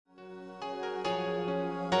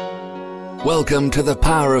Welcome to the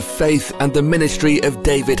Power of Faith and the ministry of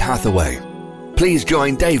David Hathaway. Please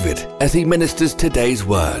join David as he ministers today's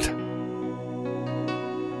word.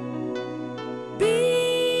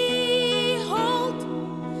 Behold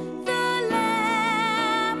the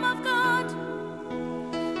Lamb of God.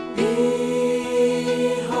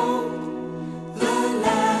 Behold the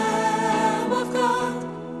Lamb of God,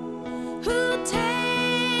 who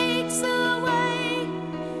takes away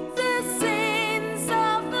the sins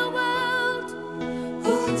of the world.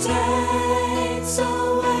 Who takes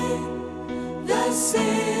away the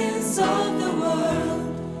sins of the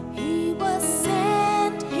world. He was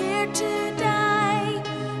sent here to die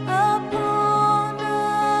upon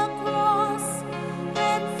a cross,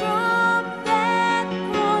 and from that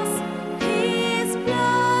cross his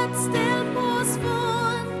blood still pours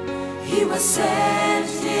forth. He was sent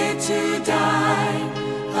here to die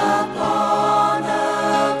upon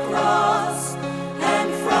a cross,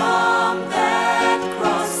 and from that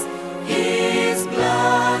cross his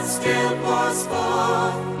blood still pours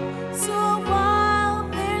forth. So while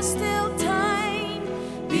there's still time,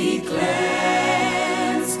 be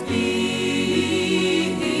cleansed,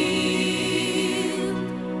 be healed.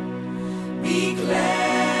 Be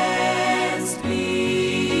cleansed, be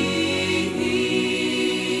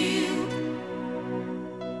healed.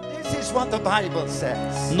 This is what the Bible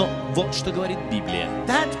says. Но вот что говорит Библия.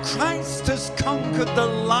 That Christ has conquered the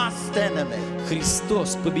last enemy.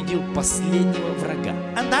 Христос победил последнего врага.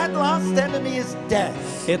 And that last enemy is death.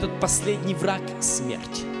 Этот последний враг —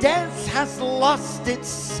 смерть. Death has lost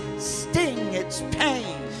its sting, its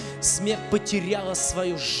pain. Смерть потеряла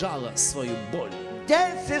свое жало, свою боль.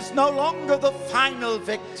 Death is no longer the final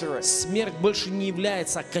victory. Смерть больше не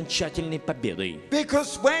является окончательной победой.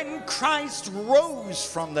 Because when Christ rose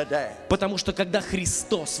from the dead, Потому что когда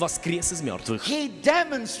Христос воскрес из мертвых, He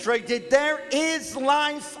demonstrated there is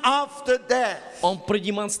life after death. Он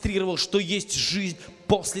продемонстрировал, что есть жизнь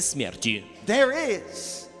после смерти. There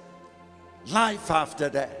is life after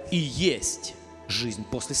death. И есть жизнь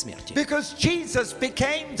после смерти. Because Jesus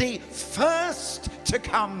became the first to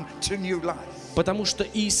come to new life. Потому что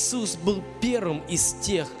Иисус был первым из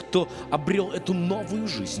тех, кто обрел эту новую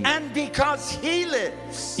жизнь. And because He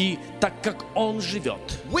lives, И так как Он живет,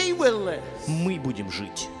 we will live. мы будем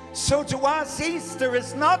жить. So to us, Easter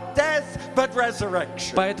is not death, but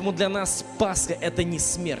resurrection. Поэтому для нас Пасха — это не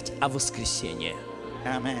смерть, а воскресение.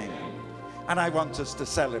 Amen. And I want us to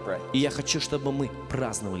celebrate. И я хочу, чтобы мы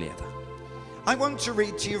праздновали это. I want to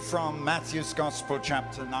read to you from Matthew's Gospel,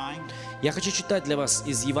 chapter 9. Я хочу читать для вас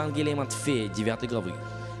из Евангелия Матфея, 9 главы.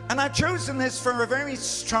 And I've chosen this for a very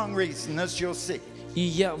strong reason, as you'll see. И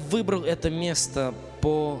я выбрал это место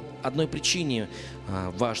по одной причине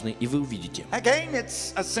важной, и вы увидите. Again,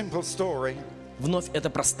 it's a simple story. Вновь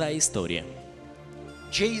это простая история.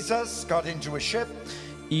 Jesus got into a ship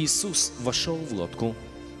Иисус вошел в лодку,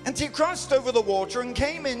 and he crossed over the water and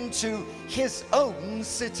came into his own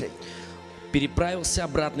city. переправился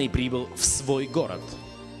обратно и прибыл в свой город.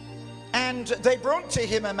 And they brought to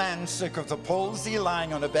him a man sick of the palsy,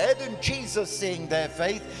 lying on a bed. And Jesus, seeing their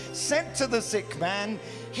faith, said to the sick man,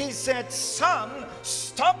 He said, Son,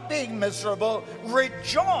 stop being miserable,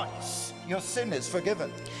 rejoice, your sin is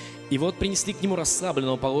forgiven. И вот принесли к нему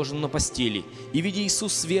расслабленного, положенного на постели. И, видя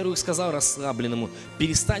Иисус с верою, сказал расслабленному: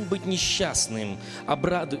 «Перестань быть несчастным,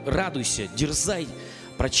 радуйся, дерзай,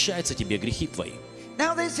 прощаются тебе грехи твои».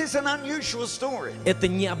 Now, this is an unusual story. Это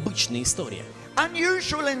необычная история.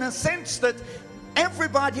 Unusual in a sense that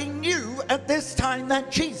everybody knew at this time that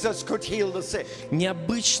Jesus could heal the sick.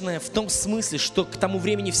 Необычная в том смысле, что к тому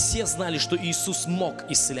времени все знали, что Иисус мог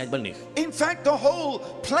исцелять больных. In fact, the whole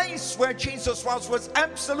place where Jesus was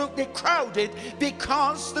absolutely crowded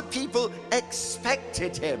because the people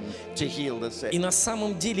expected him to heal the sick. И на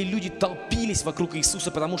самом деле люди толпились вокруг Иисуса,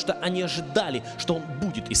 потому что они ожидали, что Он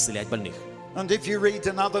будет исцелять больных. And if you read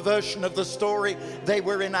another version of the story, they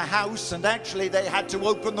were in a house and actually they had to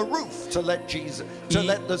open the roof to let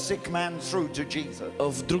the sick man through to Jesus.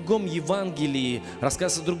 В другом Евангелии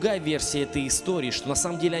рассказывается другая версия этой истории, что на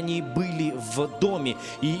самом деле они были в доме,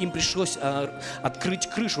 и им пришлось открыть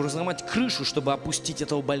крышу, разломать крышу, чтобы опустить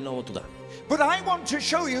этого больного туда. But I want to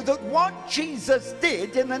show you that what Jesus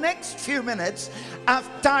did in the next few minutes have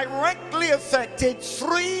directly affected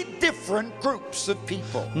three different groups of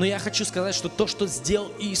people. Но я хочу сказать, что то, что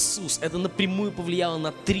сделал Иисус, это напрямую повлияло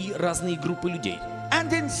на три разные группы людей.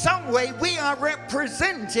 And in some way we are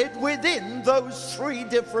represented within those three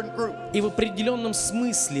different groups. И в определенном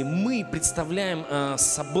смысле мы представляем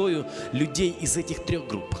собою людей из этих трех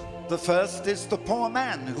групп. The first is the poor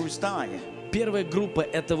man who's dying. первая группа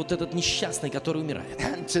 — это вот этот несчастный, который умирает.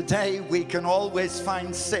 And today we can always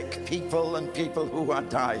find sick people and people who are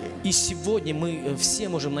dying. И сегодня мы все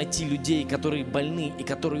можем найти людей, которые больны и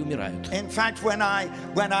которые умирают. In fact, when I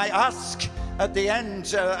ask at the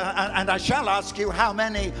end, and I shall ask you how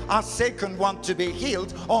many are sick and want to be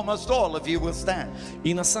healed, almost all of you will stand.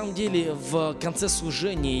 И на самом деле в конце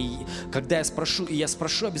служения, когда я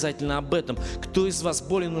спрошу обязательно об этом, кто из вас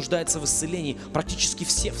более нуждается в исцелении, практически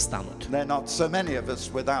все встанут. There are not so many of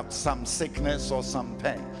us without some sickness or some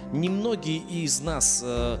pain. Немногие из нас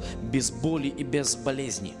без боли и без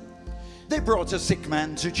болезни. They brought a sick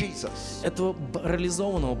man to Jesus. Этого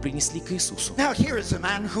парализованного принесли к Иисусу. Now here is a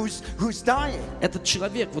man who's dying. Этот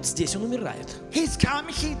человек вот здесь, он умирает. He's come,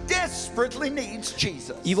 he desperately needs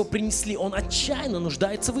Jesus. Его принесли, он отчаянно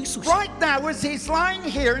нуждается в Иисусе. Right now, as he's lying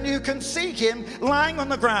here, and you can see him lying on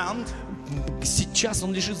the ground, Сейчас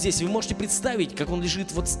он лежит здесь. Вы можете представить, как он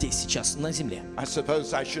лежит вот здесь сейчас, на земле. I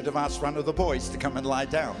suppose I should have asked one of the boys to come and lie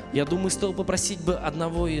down. Я думаю, стоило попросить бы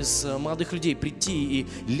одного из молодых людей прийти и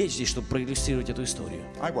лечь здесь, чтобы проиллюстрировать эту историю.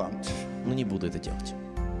 I won't. Но не буду это делать.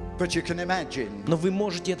 But you can imagine Но вы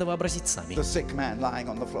можете это вообразить сами. the sick man lying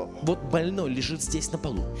on the floor. Вот больной лежит здесь на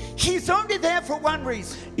полу. He's only there for one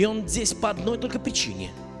reason. И он здесь по одной только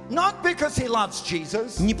причине. Not because he loves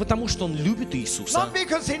Jesus. Не потому, что он любит Иисуса. Not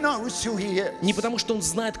because he knows who he is. Не потому, что он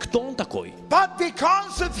знает, кто он такой. But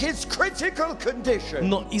because of his critical condition.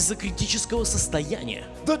 Но из-за критического состояния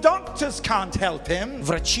The doctors can't help him.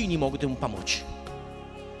 врачи не могут ему помочь.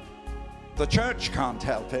 The church can't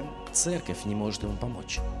help him. Церковь не может ему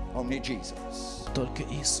помочь. Only Jesus. Только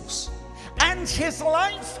Иисус. And his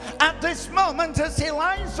life at this moment, as he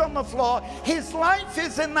lies on the floor, his life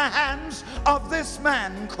is in the hands of this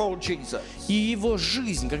man called Jesus. И его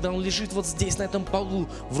жизнь, когда он лежит вот здесь, на этом полу,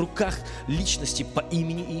 в руках личности по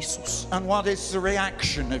имени Иисус. And what is the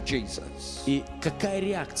reaction of Jesus? И какая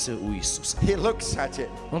реакция у Иисуса? He looks at him.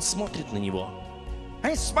 Он смотрит на него,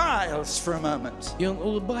 He smiles for a moment. и он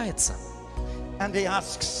улыбается. And he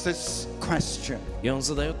asks this question. И он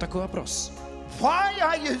задает такой вопрос. Why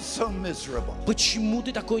are you so miserable? Почему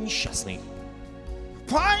ты такой несчастный?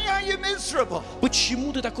 Why are you miserable?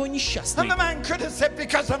 Почему ты такой несчастный? And the man could have said,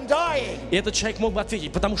 because I'm dying. И этот человек мог бы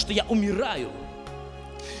ответить, потому что я умираю.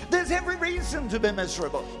 There's every reason to be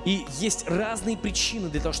miserable. И есть разные причины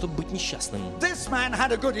для того, чтобы быть несчастным. This man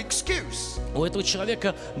had a good excuse. У этого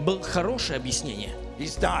человека было хорошее объяснение.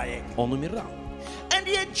 He's dying. Он умирал. And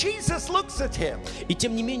yet Jesus looks at him. И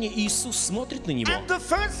тем не менее Иисус смотрит на него. And the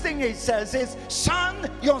first thing he says is, son,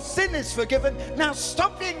 your sin is forgiven. Now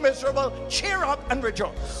stop being miserable, cheer up and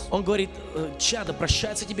rejoice. Он говорит, чадо,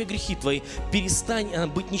 прощаются тебе грехи твои, перестань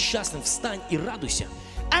быть несчастным, встань и радуйся.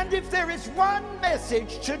 And if there is one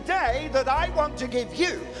message today that I want to give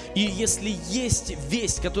you, И если есть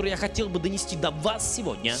весть, которую я хотел бы донести до вас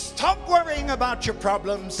сегодня, stop worrying about your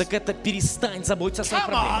problems. так это перестань заботиться о своих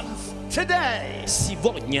Come on, проблемах. today.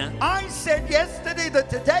 Сегодня I said yesterday that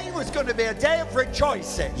today was going to be a day of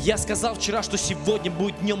rejoicing. я сказал вчера, что сегодня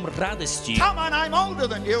будет днем радости. Come on, I'm older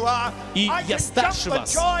than you are. И I я can старше jump for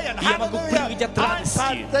вас. joy and И я могу прыгать от hallelujah.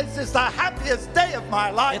 радости. This is the happiest day of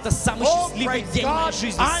my life. Это самый Oh, счастливый praise день моей God.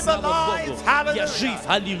 жизни. I'm Слава alive. Богу. Я Hallelujah. жив.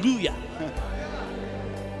 Аллилуйя.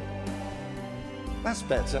 That's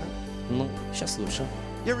better. Ну, сейчас лучше.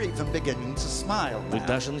 You're even beginning to smile Вы now.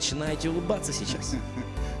 даже начинаете улыбаться сейчас.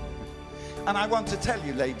 And I want to tell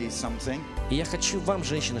you, ladies, something. И я хочу вам,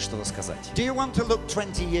 женщины, что-то сказать. Do you want to look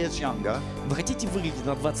 20 years younger? Вы хотите выглядеть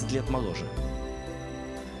на 20 лет моложе?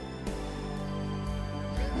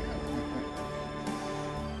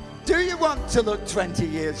 Do you want to look 20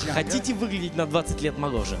 years younger? Хотите выглядеть на 20 лет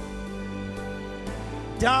моложе?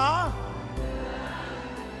 Да?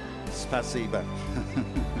 Спасибо.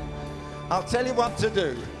 I'll tell you what to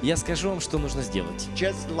do. Я скажу вам, что нужно сделать.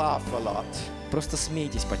 Just laugh a lot. Просто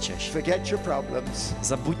смейтесь почаще. Forget your problems.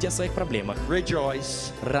 Забудьте о своих проблемах.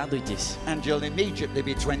 Rejoice. Радуйтесь. And you'll immediately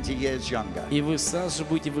be 20 years younger. И вы сразу же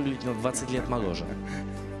будете выглядеть на 20 лет моложе.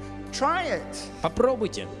 Try it.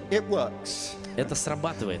 Попробуйте. It works. Это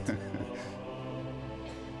срабатывает.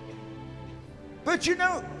 But you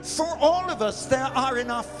know, for all of us, there are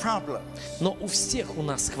enough problems. Но у всех у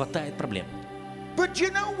нас хватает проблем. But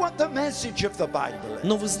you know what the message of the Bible is?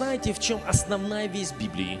 Но вы знаете, в чем основная весть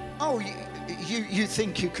Библии? Oh, you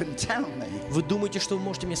think you can tell me. Вы думаете, что вы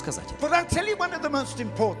можете мне сказать это? But I'll tell you one of the most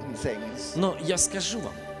important things. Но я скажу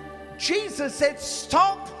вам. Jesus said,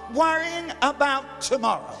 stop worrying about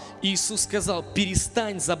tomorrow. Иисус сказал,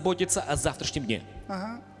 перестань заботиться о завтрашнем дне.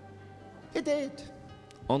 He did.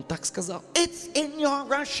 Он так сказал. It's in your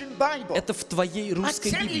Russian Bible. Это в твоей I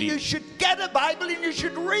русской tell you, you Библии. should get a Bible and you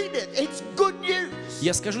should read it. It's good news.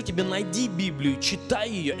 Я скажу тебе, найди Библию, читай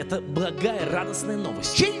ее. Это благая, радостная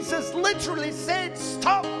новость. Jesus literally said,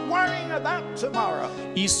 stop worrying about tomorrow.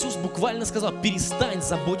 Иисус буквально сказал, перестань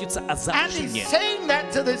заботиться о And завтрашнем he's дне. saying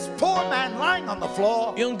that to this poor man lying on the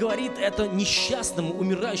floor. И он говорит это несчастному,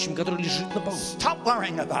 умирающему, который лежит на полу. Stop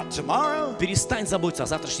worrying about tomorrow. Перестань заботиться о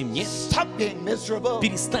завтрашнем дне. Stop being miserable.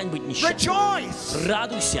 Перестань быть несчастным. Rejoice.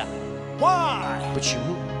 Радуйся. Why?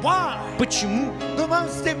 Почему? Why? Почему? The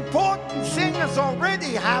most important thing has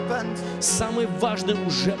already happened. Самое важное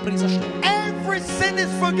уже произошло. Every sin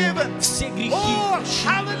is forgiven. Все грехи Oh, прощены.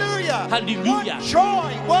 hallelujah. Аллилуйя. What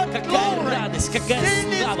joy, what Какая glory. радость, какая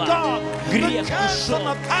Sin is слава. gone. Грех The curse ушел. and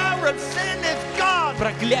the power of sin is gone.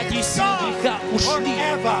 Проклятие и It's сила gone греха ушли.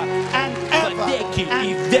 forever and ever Во веки и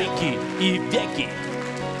and веки и веки.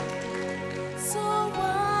 So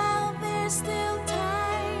while there's still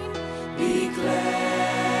time, be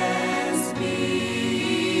cleansed, be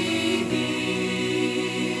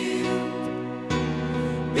healed.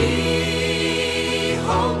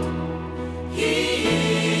 Behold, He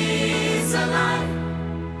is alive.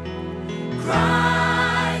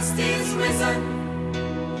 Christ is risen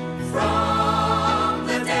from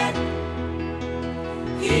the dead.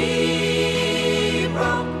 He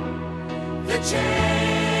broke the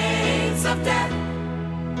chains of death.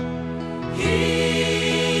 He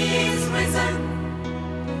is risen,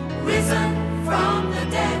 risen from the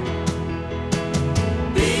dead.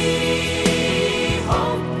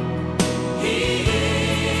 Behold, He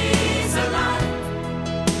is alive.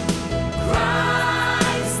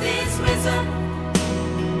 Christ is risen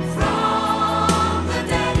from the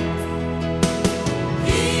dead.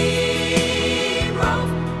 He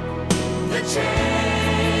broke the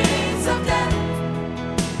chains of death.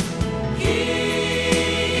 He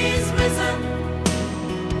is risen,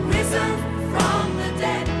 risen from the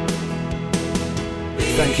dead.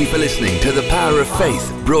 Thank you for listening to The Power of Faith,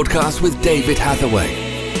 broadcast with David Hathaway.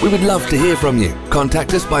 We would love to hear from you.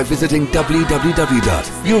 Contact us by visiting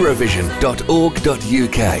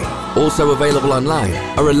www.eurovision.org.uk. Also available online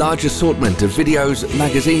are a large assortment of videos,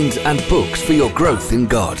 magazines and books for your growth in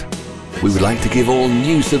God. We would like to give all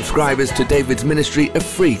new subscribers to David's ministry a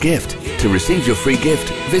free gift. To receive your free gift,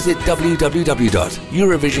 visit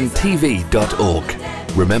www.eurovisiontv.org.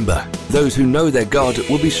 Remember, those who know their God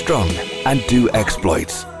will be strong and do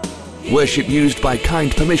exploits. Worship used by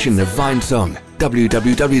kind permission of Vinesong.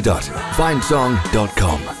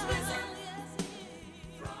 www.vinesong.com.